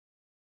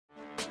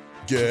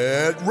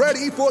Get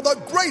ready for the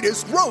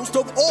greatest roast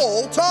of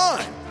all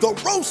time, the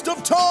Roast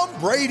of Tom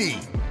Brady,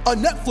 a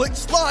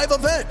Netflix live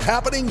event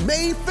happening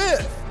May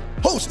 5th.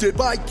 Hosted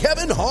by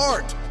Kevin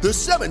Hart, the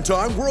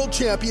 7-time world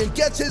champion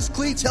gets his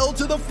cleats held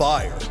to the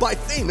fire by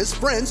famous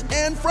friends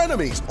and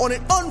frenemies on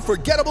an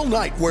unforgettable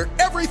night where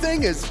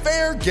everything is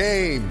fair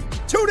game.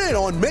 Tune in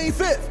on May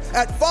 5th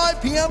at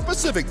 5 p.m.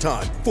 Pacific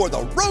time for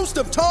the Roast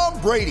of Tom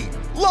Brady,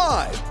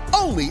 live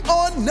only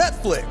on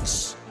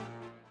Netflix.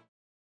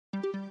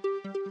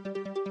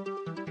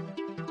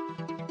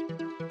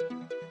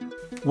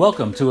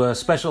 Welcome to a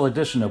special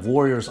edition of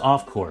Warriors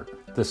Off Court,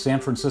 the San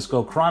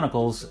Francisco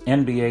Chronicle's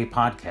NBA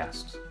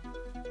podcast.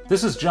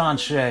 This is John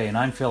Shea, and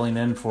I'm filling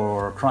in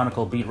for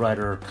Chronicle beat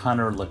writer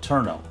Connor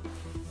Letourneau.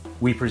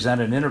 We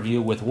present an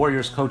interview with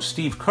Warriors coach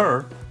Steve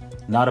Kerr,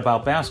 not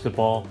about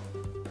basketball,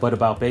 but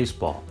about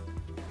baseball.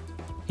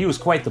 He was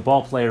quite the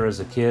ball player as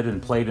a kid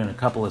and played in a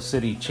couple of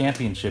city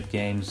championship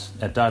games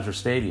at Dodger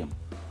Stadium.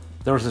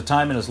 There was a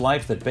time in his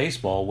life that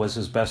baseball was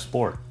his best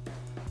sport.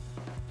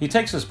 He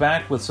takes us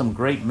back with some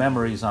great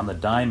memories on the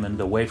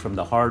diamond away from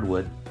the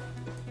hardwood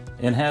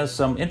and has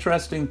some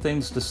interesting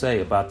things to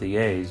say about the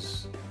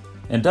A's,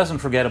 and doesn't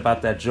forget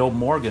about that Joe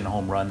Morgan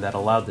home run that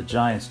allowed the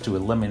Giants to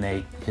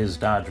eliminate his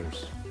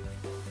Dodgers.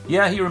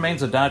 Yeah, he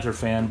remains a Dodger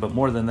fan, but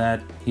more than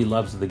that, he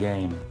loves the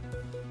game.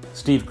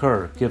 Steve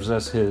Kerr gives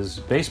us his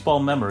baseball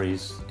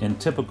memories in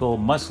typical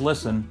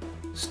must-listen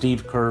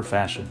Steve Kerr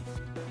fashion.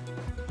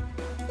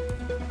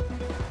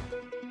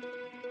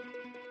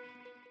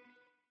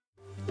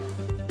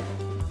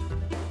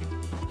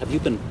 Have you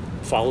been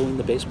following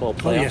the baseball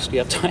playoffs? Do you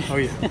have time? Oh,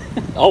 yeah.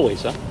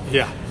 Always, huh?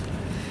 Yeah.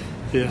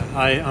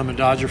 I'm a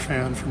Dodger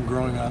fan from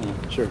growing up.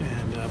 Sure.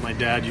 And my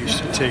dad used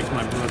to take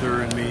my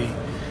brother and me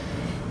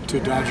to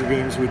Dodger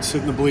games. We'd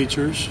sit in the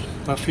bleachers,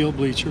 left field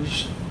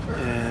bleachers,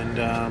 and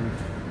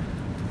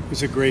it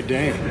was a great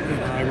day.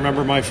 I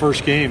remember my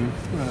first game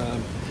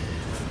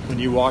when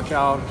you walk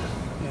out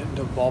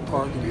into the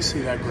ballpark and you see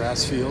that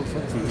grass field for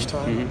the first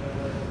time.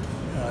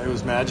 It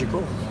was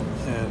magical.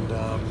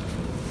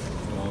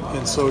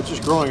 And so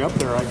just growing up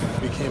there, I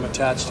became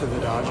attached to the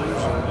Dodgers.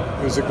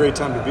 And it was a great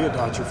time to be a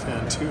Dodger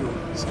fan, too.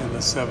 It was in the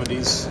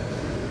 70s.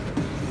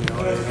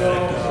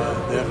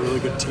 They had really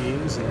good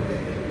teams. And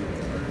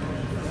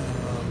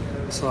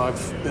so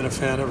I've been a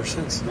fan ever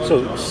since.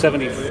 So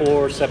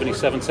 74,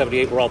 77,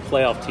 78 were all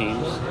playoff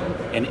teams.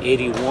 And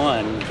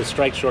 81, the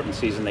strike-shortened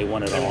season, they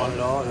won it all. They won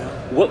it all,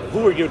 yeah. Who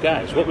were your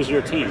guys? What was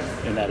your team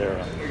in that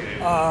era?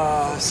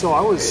 So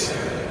I was...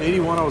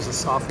 81, I was a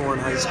sophomore in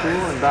high school,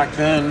 and back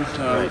then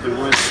the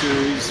World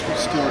Series was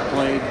still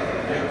played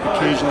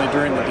occasionally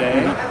during the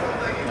day,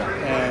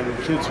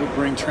 and kids would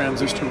bring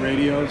transistor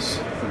radios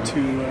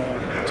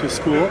to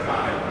school,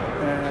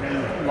 and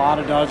a lot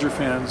of Dodger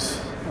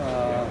fans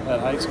at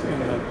high school, in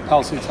the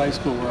Palisades High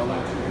School where I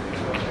lived,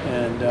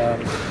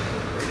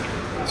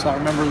 and so I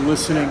remember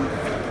listening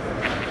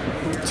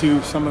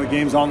to some of the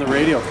games on the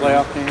radio,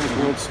 playoff games,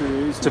 World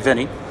Series. To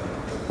Vinny.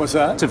 What's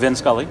that? To Vin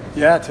Scully.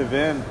 Yeah, to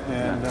Vin.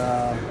 And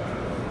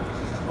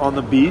on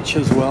the beach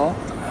as well.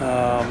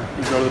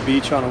 You go to the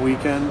beach on a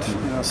weekend,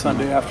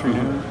 Sunday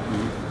afternoon.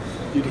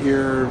 You'd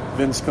hear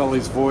Vin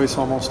Scully's voice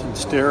almost in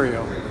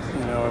stereo.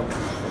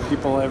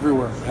 People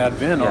everywhere had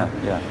Vin on.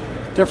 Yeah.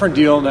 Different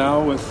deal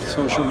now with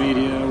social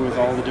media, with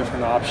all the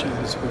different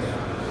options.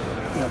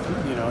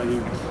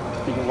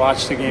 You can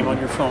watch the game on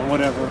your phone,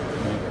 whatever.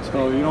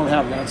 So you don't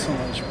have that so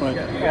much. But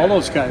all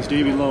those guys,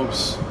 Davey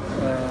Lopes,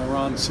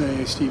 Ron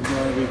Shea, Steve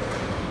Garvey.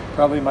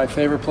 Probably my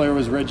favorite player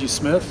was Reggie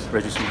Smith.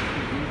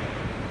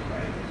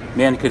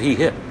 Man, could he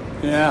hit?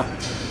 Yeah.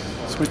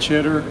 Switch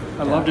hitter.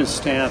 I loved his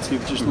stance. He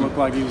just looked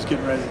like he was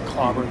getting ready to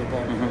clobber the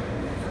ball.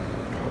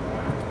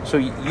 So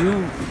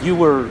you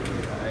were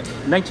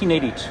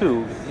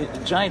 1982.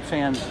 Giant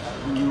fans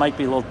might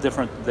be a little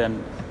different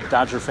than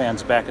Dodger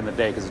fans back in the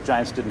day because the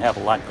Giants didn't have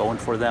a lot going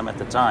for them at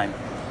the time.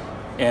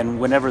 And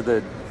whenever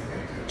the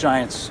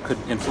Giants could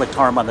inflict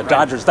harm on the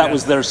Dodgers, that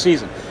was their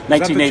season.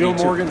 1982. Was that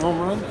the Joe Morgan home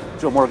run?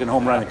 Joe Morgan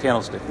home run at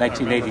Candlestick,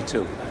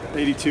 1982.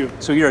 82.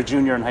 So you're a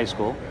junior in high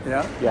school?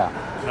 Yeah.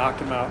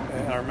 Knocked him out.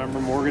 And I remember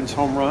Morgan's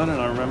home run,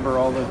 and I remember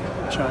all the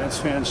Giants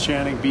fans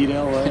chanting "Beat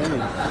LA"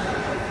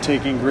 and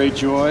taking great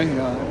joy.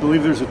 I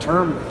believe there's a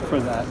term for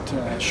that,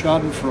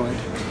 Schadenfreude.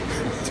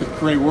 It's a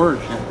great word.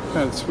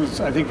 I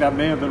think that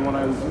may have been when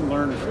I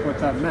learned what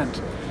that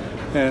meant.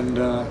 And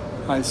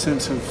I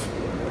since have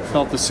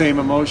felt the same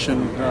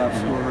emotion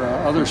for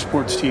other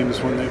sports teams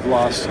when they've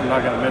lost. I'm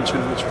not going to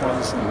mention which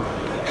ones.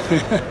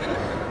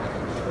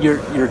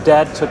 Your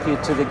dad took you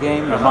to the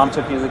game? Your mom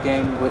took you to the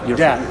game? Your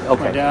dad.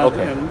 Okay. My dad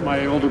and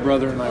my older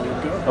brother and I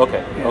would go.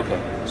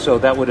 Okay. So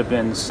that would have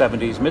been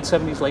 70s,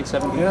 mid-70s, late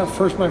 70s? Yeah,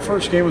 my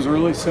first game was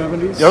early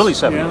 70s. Early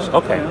 70s,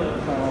 okay. Yeah.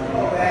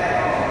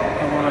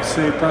 I want to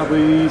say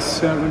probably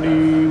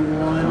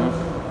 71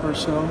 or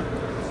so.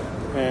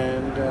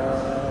 And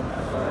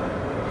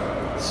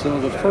so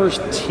the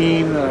first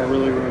team that I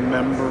really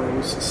remember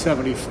was the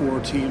 74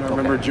 team. I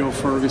remember Joe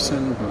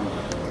Ferguson.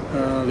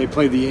 They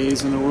played the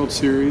A's in the World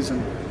Series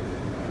and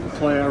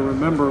play I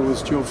remember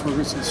was Joe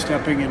Ferguson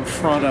stepping in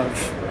front of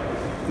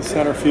the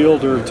center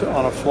fielder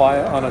on a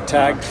fly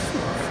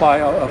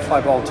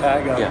ball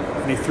tag up,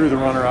 and he threw the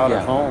runner out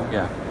at home.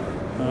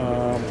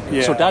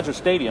 So Dodger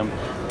Stadium,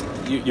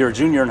 you're a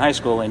junior in high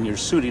school and you're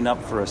suiting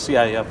up for a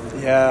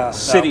CIF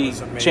city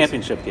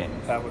championship game.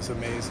 That was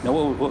amazing. Now,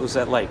 what was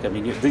that like? I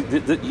mean,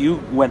 you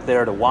went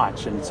there to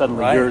watch, and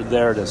suddenly you're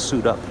there to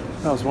suit up.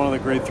 That was one of the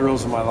great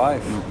thrills of my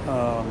life.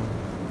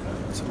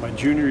 So my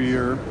junior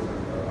year,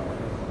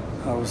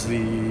 I was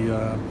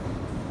the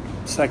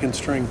second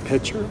string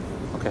pitcher.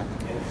 Okay.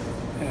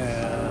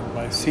 And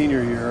my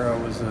senior year, I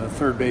was a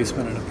third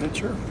baseman and a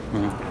pitcher.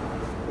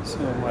 So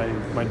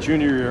my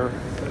junior year,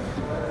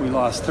 we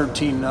lost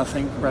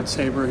 13-0. Bret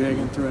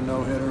Saberhagen threw a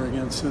no-hitter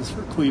against us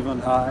for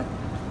Cleveland High.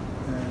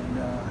 And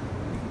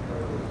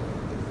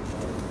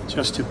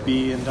just to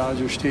be in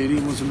Dodger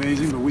Stadium was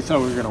amazing, but we thought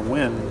we were going to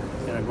win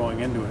going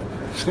into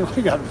it.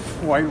 We got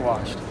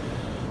whitewashed.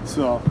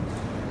 So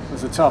it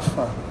was a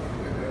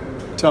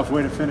tough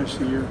way to finish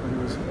the year, but it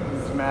was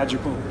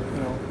magical,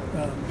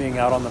 being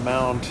out on the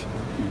mound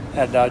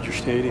at Dodger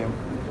Stadium.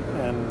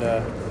 And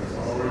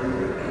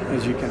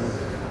as you can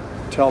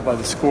tell by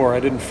the score, I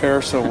didn't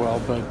fare so well,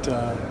 but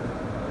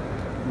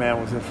man,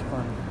 was it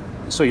fun.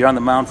 So you're on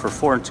the mound for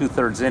 4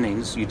 2/3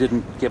 innings. You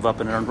didn't give up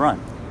an earned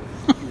run.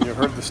 You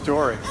heard the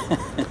story.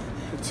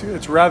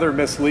 It's rather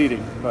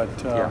misleading, but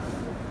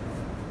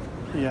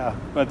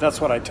but that's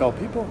what I tell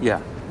people.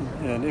 Yeah,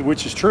 and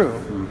which is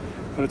true,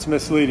 but it's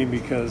misleading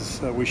because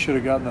we should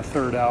have gotten the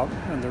third out,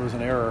 and there was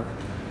an error,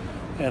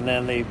 and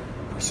then they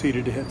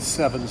proceeded to hit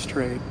 7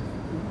 straight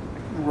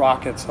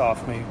rockets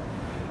off me.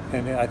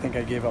 And I think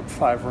I gave up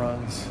 5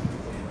 runs,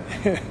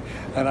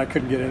 and I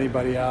couldn't get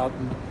anybody out.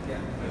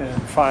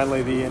 And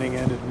finally, the inning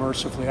ended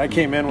mercifully. I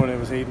came in when it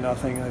was 8-0, I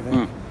think,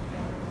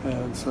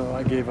 and so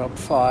I gave up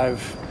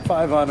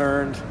 5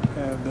 unearned.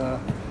 And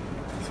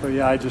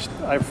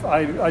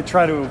I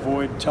try to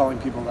avoid telling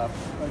people that.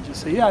 I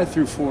just say, I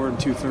threw 4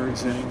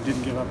 2/3 inning,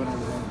 didn't give up an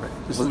earned run.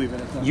 Just leave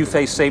it at that. You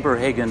faced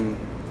Saberhagen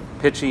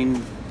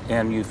pitching,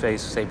 and you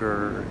faced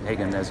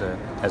Saberhagen as a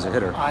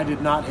hitter. I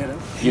did not hit him.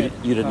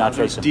 You did not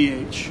face him.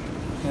 DH,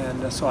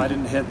 and so I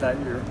didn't hit that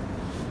year.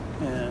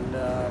 And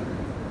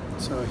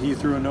so he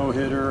threw a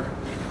no-hitter.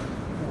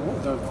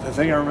 The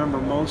thing I remember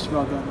most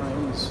about that night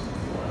was,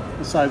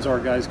 besides our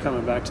guys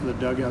coming back to the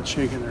dugout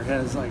shaking their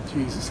heads like,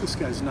 Jesus, this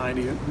guy's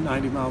 90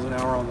 miles an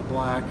hour on the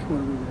black. What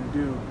are we going to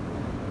do?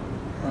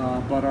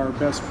 But our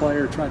best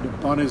player tried to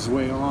bunt his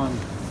way on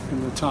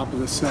in the top of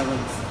the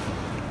 7th.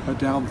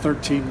 Down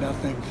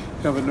 13-0,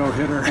 have a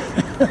no-hitter.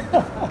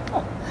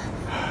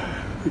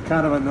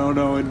 Kind of a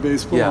no-no in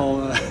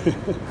baseball.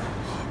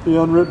 The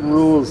unwritten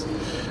rules,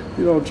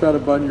 you don't try to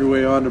bunt your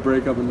way on to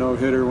break up a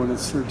no-hitter when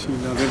it's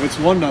 13-0. If it's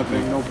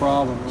 1-0, no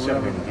problem.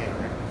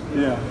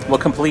 Well,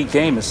 complete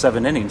game is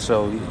 7 innings,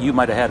 so you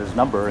might have had his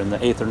number in the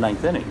 8th or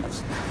 9th inning.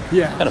 That's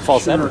kind of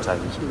false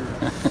advertising.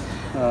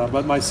 Sure.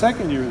 But my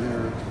second year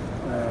there,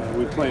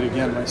 we played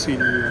again my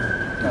senior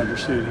year at Dodger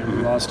Stadium.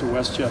 We lost to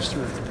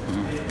Westchester.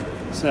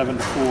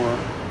 7-4.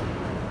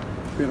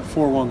 We had a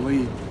 4-1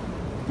 lead,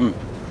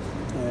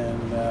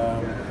 and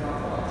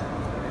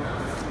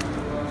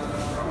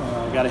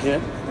got a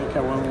hit. I think I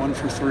went 1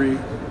 for 3.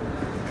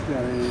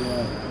 Got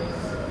a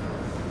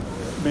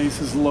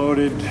bases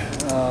loaded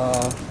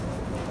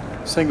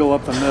single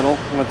up the middle.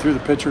 Went through the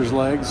pitcher's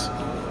legs.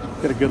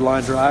 Hit a good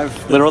line drive.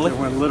 Literally?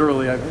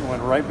 I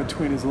went right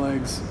between his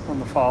legs on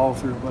the follow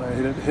through, but I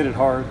hit it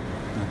hard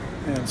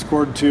and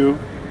scored 2.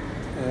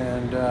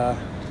 And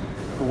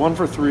 1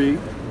 for 3.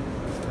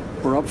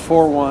 We're up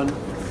 4-1,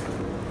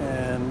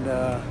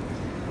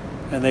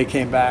 and they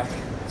came back,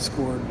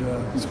 scored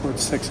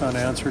 6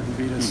 unanswered and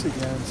beat us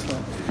again. So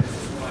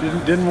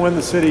didn't win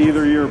the city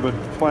either year, but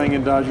playing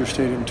in Dodger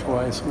Stadium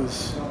twice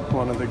was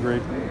one of the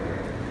great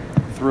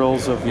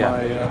thrills of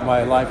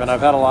my life, and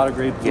I've had a lot of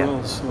great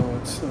thrills, so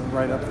it's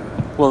right up there.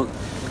 Well,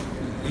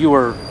 you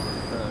were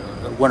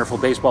a wonderful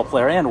baseball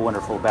player and a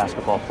wonderful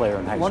basketball player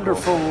in high school.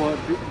 Wonderful,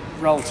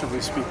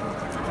 relatively speaking.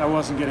 I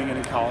wasn't getting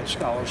any college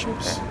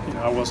scholarships.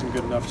 I wasn't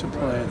good enough to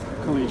play at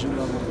the collegiate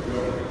level.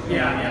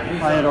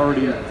 I had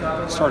already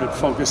started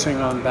focusing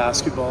on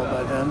basketball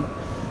by then,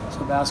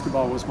 so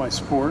basketball was my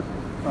sport.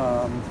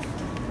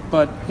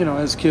 But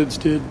as kids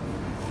did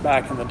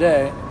back in the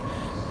day,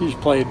 you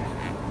just played,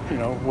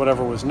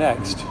 whatever was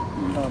next.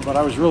 But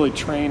I was really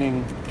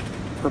training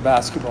for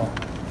basketball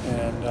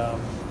and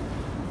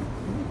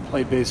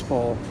played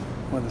baseball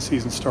when the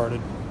season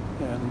started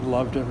and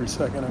loved every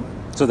second of it.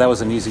 So that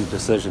was an easy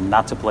decision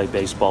not to play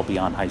baseball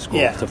beyond high school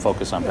to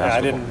focus on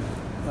basketball.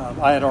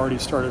 I had already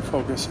started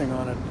focusing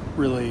on it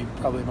really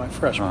probably my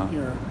freshman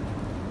year.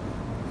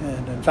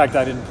 And in fact,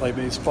 I didn't play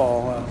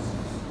baseball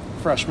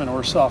freshman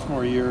or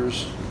sophomore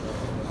years.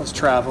 I was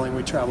traveling.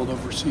 We traveled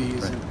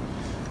overseas. Right.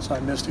 And so I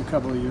missed a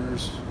couple of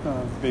years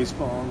of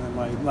baseball. And then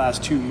my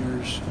last 2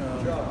 years,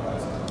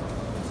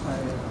 I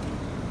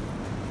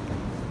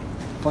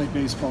played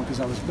baseball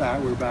because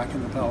we were back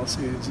in the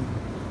Palisades. And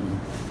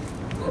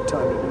had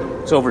time to do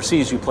it. So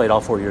overseas, you played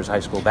all 4 years of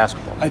high school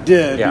basketball. I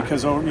did, Yeah.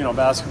 because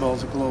basketball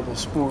is a global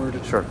sport.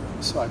 Sure.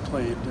 So I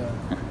played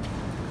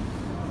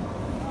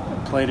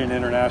in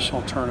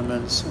international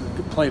tournaments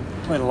and played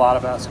a lot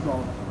of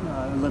basketball.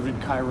 I lived in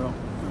Cairo,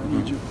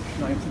 Egypt,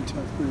 9th and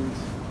 10th grades,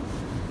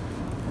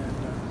 and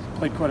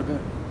played quite a bit.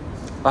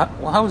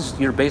 Well, how has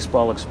your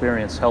baseball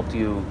experience helped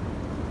you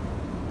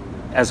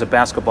as a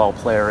basketball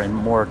player and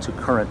more to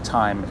current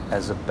time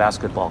as a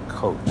basketball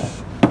coach?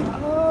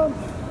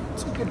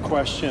 It's a good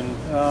question.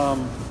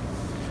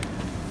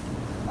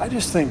 I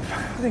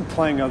think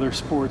playing other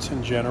sports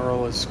in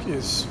general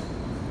is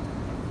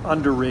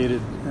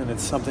underrated, and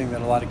it's something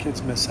that a lot of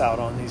kids miss out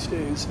on these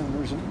days, and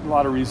there's a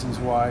lot of reasons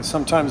why.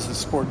 Sometimes the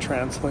sport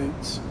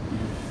translates.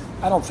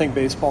 I don't think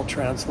baseball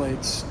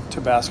translates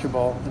to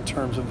basketball in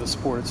terms of the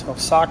sport itself.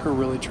 Soccer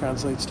really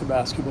translates to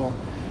basketball.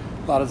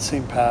 A lot of the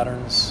same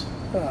patterns,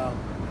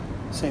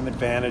 same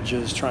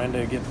advantages, trying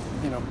to get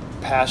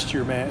past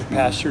your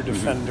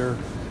defender,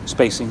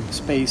 Spacing.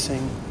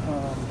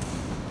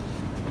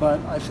 But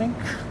I think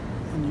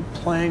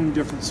playing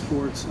different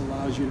sports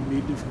allows you to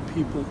meet different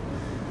people,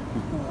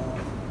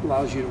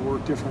 allows you to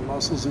work different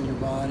muscles in your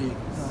body,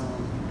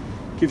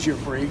 gives you a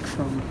break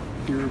from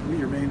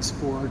your main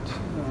sport.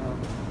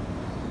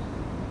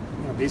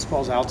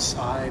 Baseball's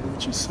outside,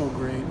 which is so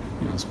great,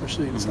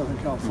 especially in Southern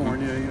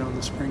California. In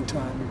the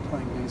springtime, you're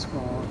playing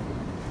baseball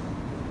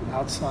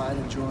outside,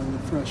 enjoying the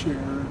fresh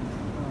air.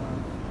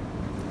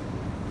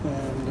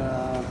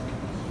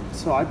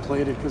 So I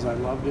played it because I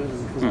loved it,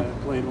 and because I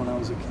had played when I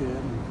was a kid.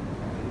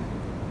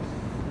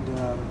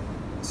 And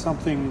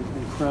something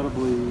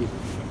incredibly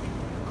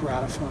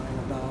gratifying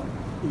about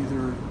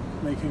either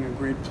making a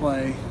great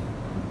play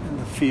in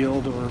the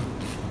field or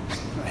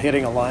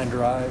hitting a line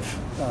drive.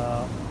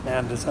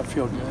 Man, does that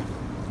feel good.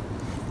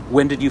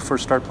 When did you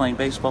first start playing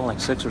baseball? Like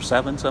 6 or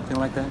 7, something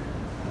like that?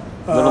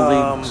 Little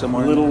League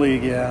somewhere? Little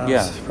League, yeah.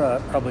 Yeah.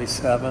 Probably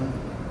 7.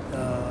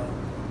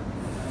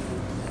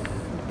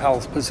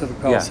 Pacific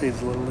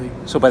Palisades Little League.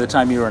 So by the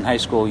time you were in high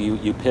school,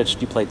 you pitched,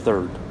 you played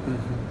third.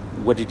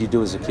 Mm-hmm. What did you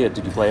do as a kid?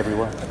 Did you play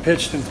everywhere? I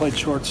pitched and played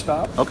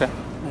shortstop. Okay.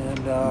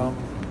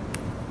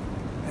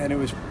 And it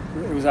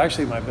was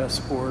actually my best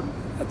sport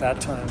at that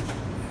time.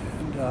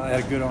 And I had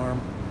a good arm,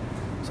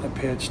 so I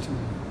pitched and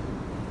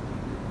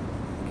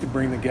could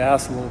bring the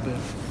gas a little bit.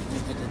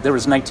 There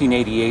was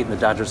 1988, and the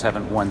Dodgers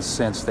haven't won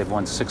since. They've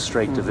won 6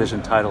 straight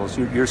division titles.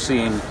 You're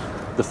seeing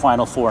the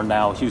Final Four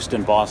now: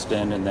 Houston,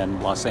 Boston, and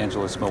then Los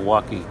Angeles,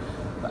 Milwaukee.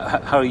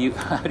 How do you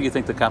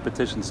think the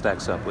competition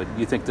stacks up? Do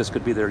you think this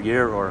could be their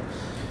year, or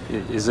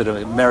is it an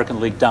American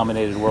League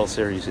dominated World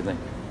Series? You think?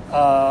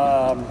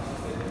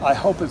 I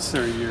hope it's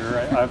their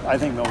year. I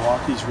think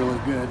Milwaukee's really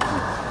good.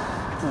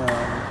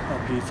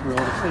 I'd be thrilled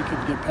if they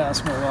could get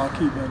past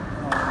Milwaukee, but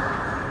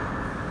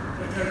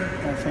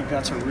I think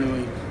that's a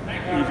really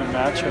even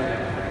matchup.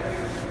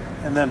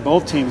 And then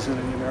both teams in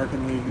the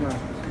American League are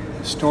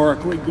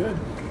historically good.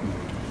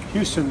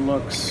 Houston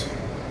looks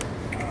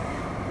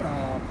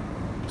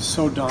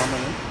so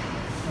dominant.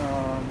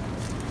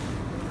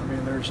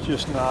 There's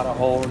just not a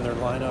hole in their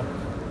lineup,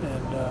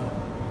 and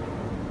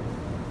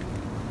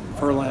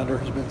Verlander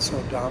has been so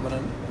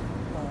dominant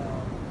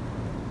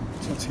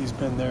since he's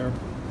been there.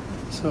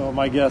 So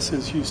my guess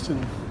is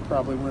Houston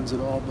probably wins it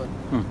all, but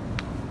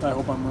I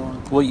hope I'm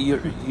wrong. Well, you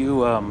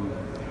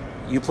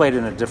played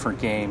in a different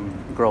game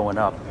growing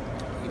up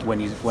when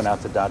you went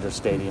out to Dodger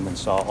Stadium and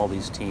saw all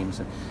these teams,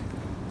 and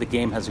the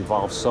game has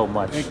evolved so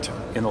much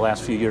in the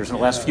last few years, in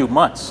the last few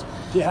months.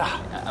 Yeah.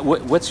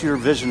 What's your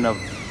vision of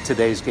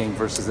today's game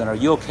versus then? Are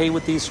you okay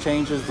with these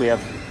changes? We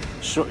have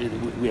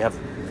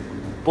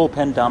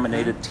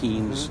bullpen-dominated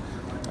teams.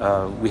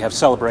 We have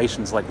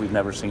celebrations like we've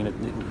never seen it.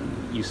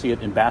 You see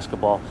it in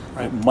basketball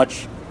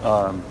much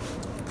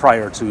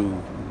prior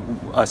to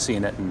us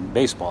seeing it in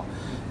baseball.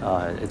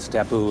 It's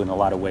taboo in a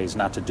lot of ways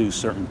not to do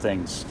certain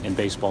things in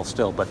baseball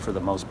still, but for the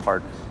most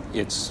part,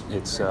 it's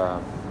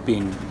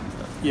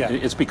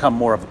become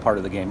more of a part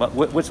of the game.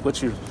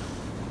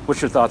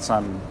 What's your thoughts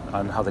on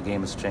how the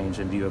game has changed,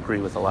 and do you agree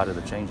with a lot of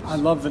the changes? I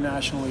love the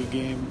National League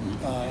game,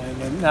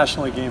 and the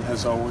National League game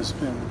has always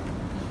been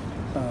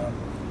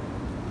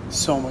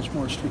so much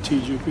more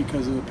strategic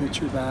because of the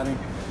pitcher batting.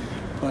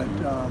 But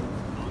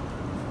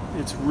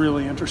it's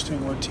really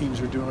interesting what teams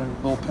are doing,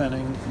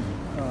 bullpenning.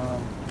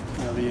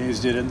 The A's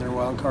did it in their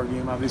wild card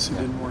game. Obviously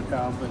didn't work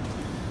out, but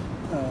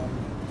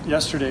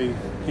yesterday,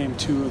 Game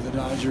 2 of the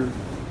Dodger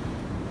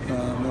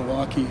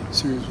Milwaukee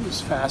series was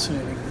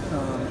fascinating.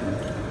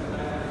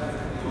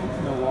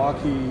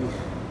 Milwaukee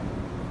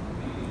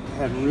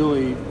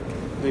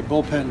they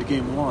bullpenned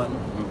Game 1,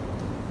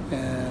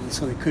 and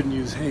so they couldn't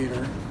use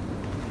Hader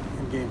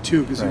in Game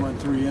 2 because he went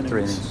 3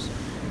 innings.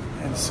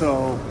 And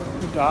so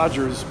the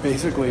Dodgers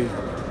basically,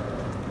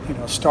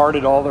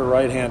 started all their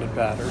right-handed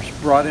batters,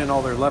 brought in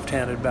all their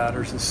left-handed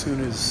batters as soon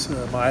as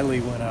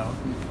Miley went out.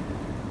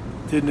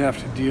 Didn't have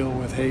to deal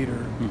with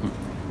Hader,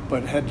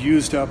 but had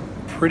used up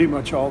pretty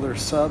much all their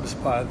subs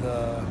by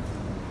the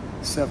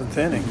 7th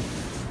inning.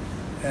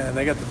 And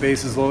they got the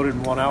bases loaded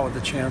and 1 out with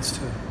a chance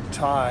to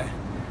tie.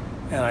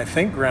 And I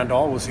think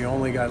Grandal was the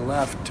only guy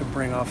left to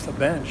bring off the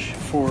bench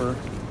for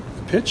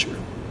the pitcher.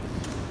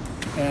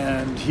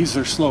 And he's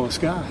their slowest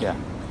guy. Yeah.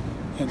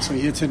 And so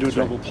he hits into a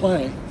double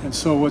play. And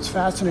so what's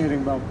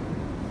fascinating about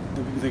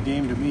the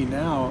game to me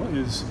now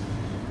is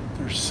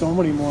there's so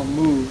many more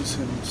moves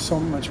and so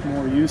much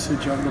more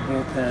usage of the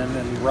bullpen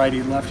and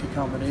righty-lefty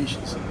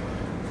combinations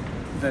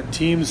that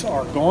teams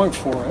are going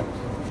for it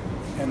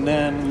and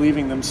then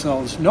leaving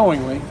themselves,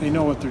 knowingly, they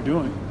know what they're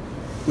doing,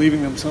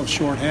 leaving themselves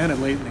shorthanded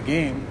late in the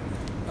game,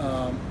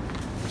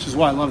 which is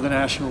why I love the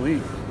National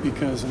League,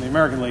 because in the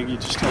American League you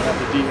just still have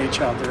the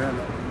DH out there and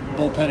the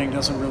bullpenning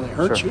doesn't really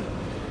hurt you.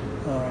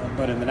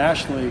 But in the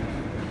National League,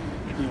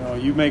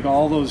 you make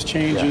all those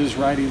changes,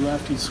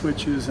 righty-lefty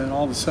switches, and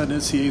all of a sudden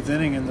it's the 8th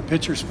inning and the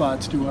pitcher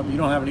spot's due up. You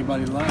don't have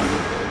anybody left.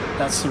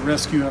 That's the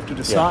risk you have to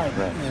decide.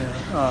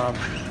 Yeah, right.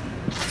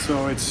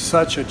 So it's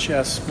such a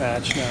chess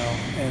match now,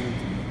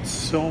 and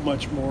so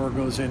much more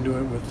goes into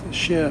it with the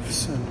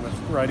shifts and with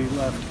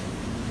righty-lefty.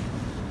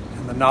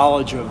 And the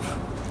knowledge of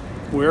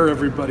where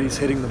everybody's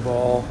hitting the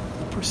ball,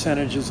 the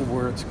percentages of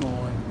where it's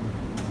going.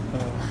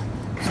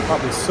 There's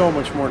probably so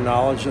much more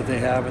knowledge that they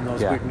have in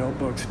those big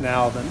notebooks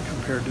now than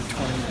compared to 20,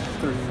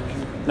 30 years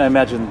ago. And I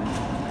imagine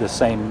the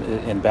same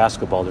in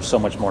basketball. There's so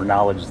much more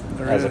knowledge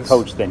as a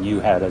coach than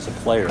you had as a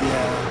player.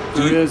 Yeah,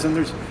 there is. And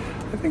I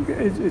think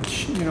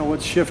it's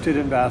what's shifted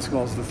in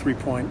basketball is the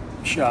three-point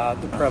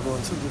shot, the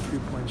prevalence of the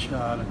three-point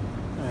shot.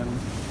 And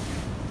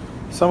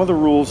some of the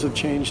rules have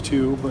changed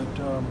too, but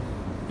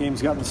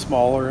game's gotten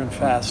smaller and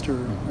faster.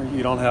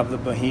 You don't have the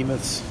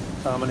behemoths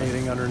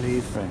dominating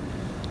underneath. Right.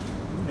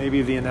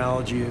 Maybe the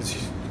analogy is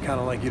kind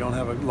of like you don't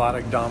have a lot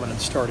of dominant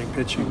starting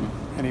pitching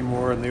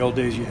anymore. In the old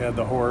days, you had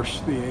the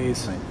horse, the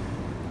ace. Right.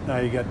 Now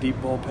you got deep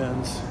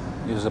bullpens.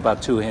 It was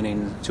about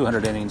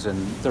 200 innings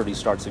and 30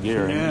 starts a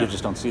year, and you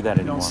just don't see that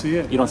anymore. You don't see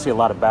it. You don't see a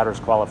lot of batters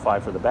qualify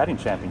for the batting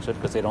championship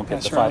because they don't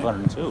get to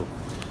 502.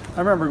 I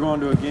remember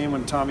going to a game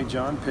when Tommy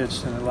John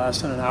pitched, and it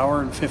lasted an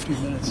hour and 50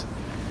 minutes.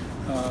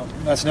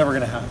 That's never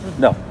going to happen.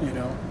 No.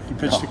 He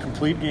pitched a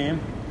complete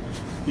game.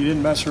 He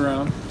didn't mess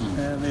around,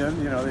 and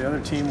the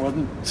other team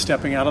wasn't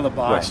stepping out of the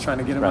box trying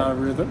to get him out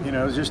of rhythm.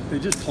 They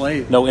just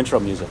played. No intro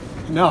music.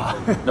 No.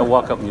 No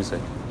walk-up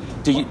music.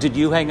 Did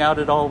you hang out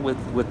at all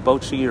with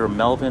Bochy or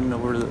Melvin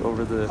over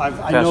the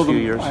past few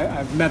years?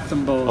 I've met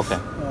them both.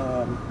 Okay.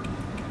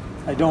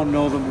 I don't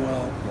know them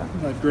well.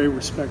 I have great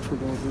respect for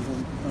both of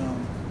them.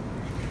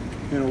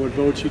 What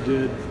Bochy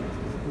did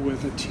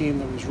with a team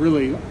that was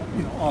really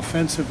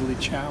offensively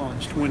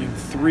challenged, winning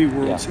 3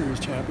 World Series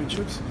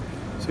championships.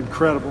 It's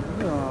incredible.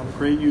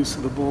 Great use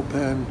of the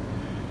bullpen,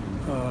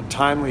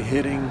 timely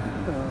hitting.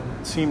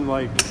 Seemed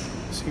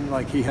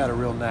like he had a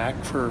real knack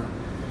for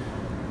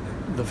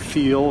the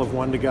feel of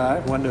when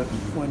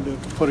to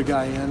put a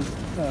guy in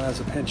as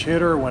a pinch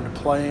hitter, when to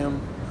play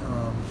him.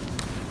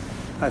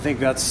 I think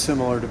that's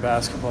similar to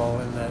basketball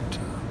in that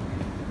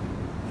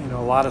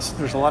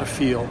there's a lot of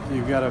feel.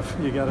 You gotta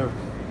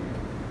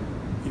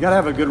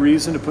have a good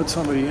reason to put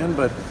somebody in,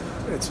 but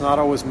it's not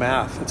always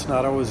math. It's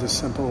not always as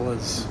simple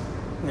as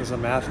a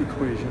math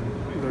equation.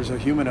 There's a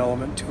human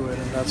element to it,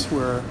 and that's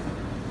where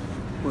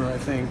I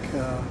think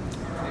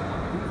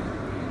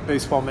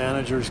baseball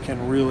managers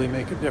can really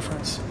make a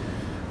difference.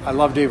 I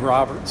love Dave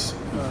Roberts.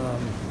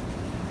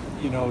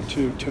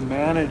 To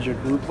manage a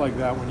group like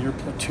that when you're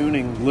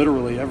platooning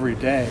literally every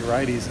day,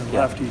 righties and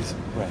lefties,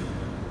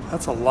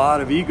 that's a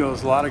lot of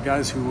egos, a lot of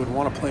guys who would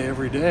want to play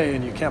every day,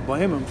 and you can't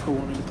blame them for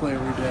wanting to play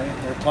every day.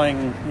 They're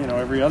playing,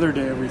 every other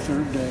day, every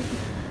third day,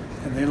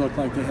 and they look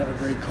like they have a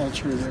great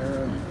culture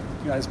there.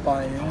 Guys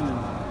buy in,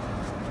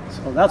 and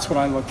so that's what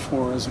I look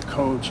for as a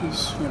coach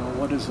is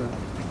what does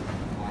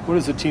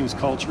the team's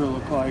culture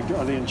look like?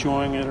 Are they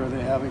enjoying it? Are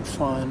they having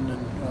fun?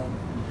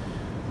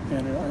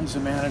 And as a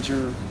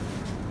manager,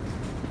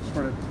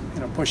 sort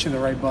of pushing the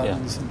right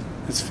buttons. And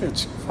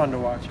it's fun to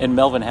watch. And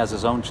Melvin has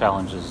his own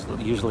challenges.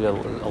 Usually a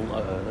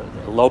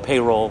low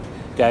payroll,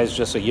 guys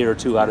just a year or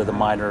two out of the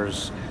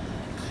minors,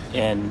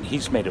 and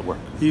he's made it work.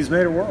 He's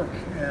made it work,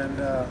 and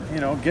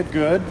get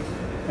good,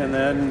 and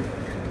then.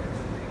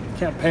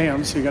 Can't pay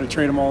them, so you got to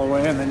trade them all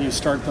away, and then you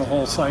start the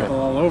whole cycle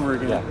all over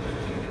again. Yeah.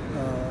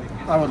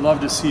 I would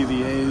love to see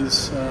the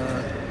A's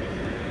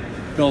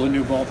build a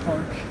new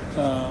ballpark.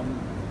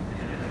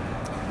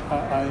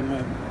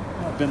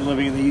 I've been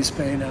living in the East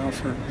Bay now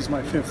this is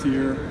my 5th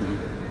year,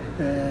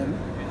 and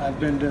I've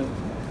been to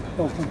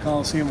Oakland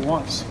Coliseum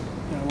once.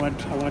 I went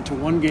to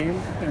one game,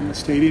 and the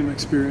stadium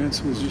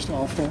experience was just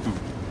awful.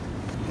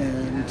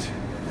 And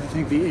I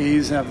think the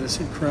A's have this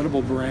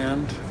incredible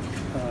brand.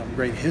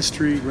 Great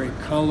history, great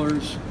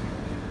colors.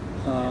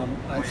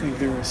 I think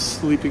they're a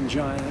sleeping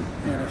giant,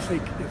 and I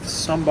think if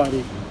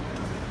somebody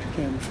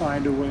can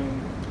find a way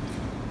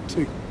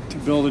to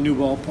build a new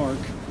ballpark,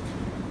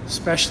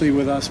 especially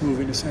with us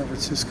moving to San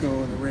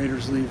Francisco and the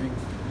Raiders leaving,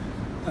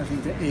 I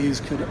think the A's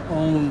could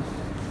own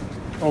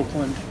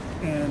Oakland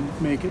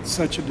and make it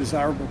such a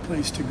desirable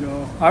place to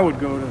go. I'd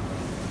go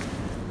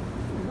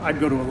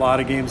to a lot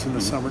of games in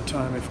the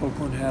summertime if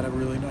Oakland had a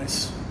really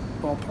nice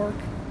ballpark.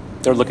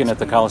 They're looking at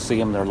the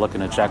Coliseum. They're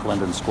looking at Jack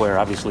London Square.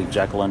 Obviously,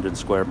 Jack London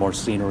Square, more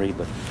scenery,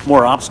 but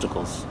more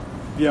obstacles.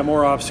 Yeah,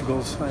 more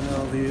obstacles. I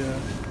know the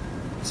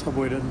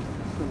subway the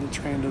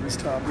train doesn't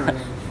stop there.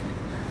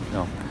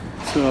 No.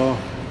 So,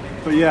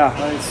 but yeah,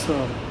 it's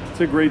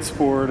a great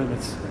sport, and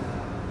it's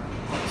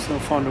so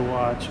fun to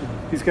watch.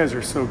 And these guys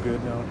are so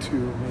good now too.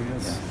 I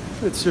mean,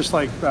 it's just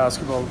like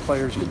basketball. The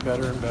players get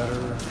better and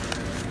better.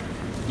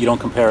 You don't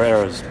compare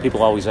eras.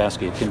 People always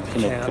ask you, can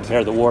you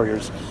compare the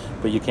Warriors?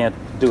 But you can't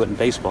do it in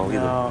baseball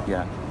either. No,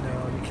 yeah.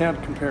 No, you can't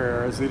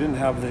compare eras. They didn't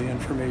have the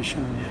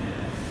information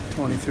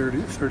 20, 30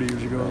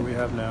 years ago that we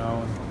have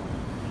now.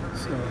 And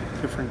so,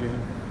 different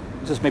game.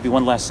 Just maybe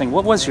one last thing.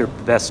 What was your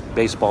best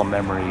baseball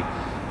memory,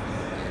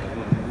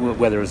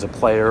 whether it was a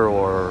player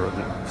or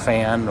a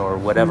fan or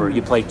whatever?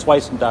 You played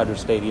twice in Dodger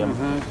Stadium,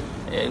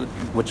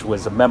 which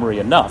was a memory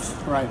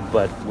enough. Right.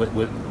 But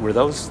were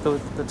those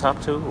the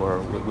top two, or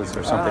was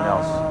there something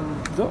else?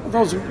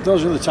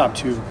 Those are the top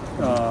two.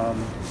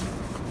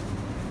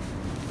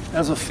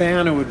 As a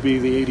fan, it would be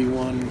the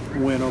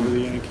 81 win over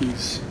the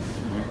Yankees,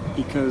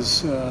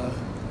 because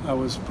I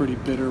was pretty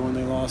bitter when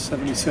they lost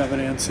 77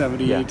 and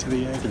 78 to the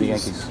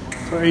Yankees.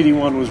 So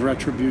 81 was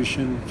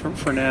retribution from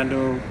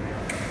Fernando.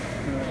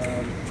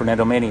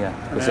 Fernando Mania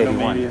was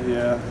 81. Mania,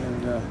 yeah.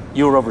 And,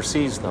 you were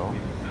overseas, though.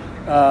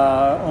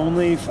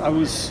 Only I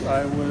was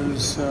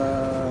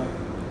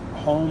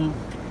home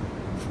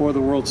for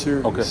the World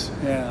Series. Okay.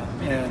 Yeah,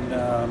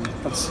 and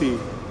let's see,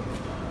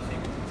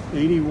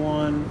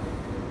 81.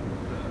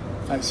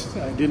 I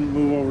didn't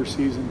move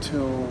overseas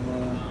until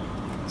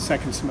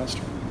second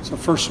semester. So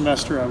first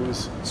semester I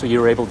was. So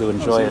you were able to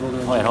enjoy it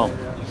at home.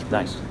 Yeah.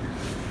 Nice.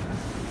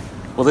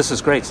 Well, this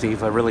is great,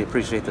 Steve. I really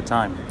appreciate the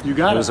time. You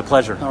got it. It was a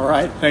pleasure. All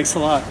right. Thanks a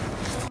lot.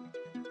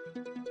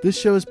 This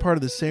show is part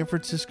of the San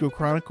Francisco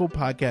Chronicle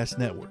podcast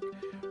network.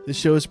 This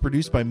show is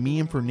produced by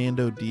me and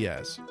Fernando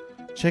Diaz.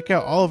 Check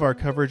out all of our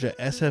coverage at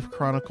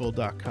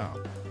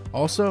sfchronicle.com.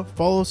 Also,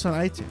 follow us on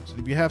iTunes. And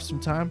if you have some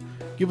time,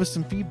 give us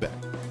some feedback.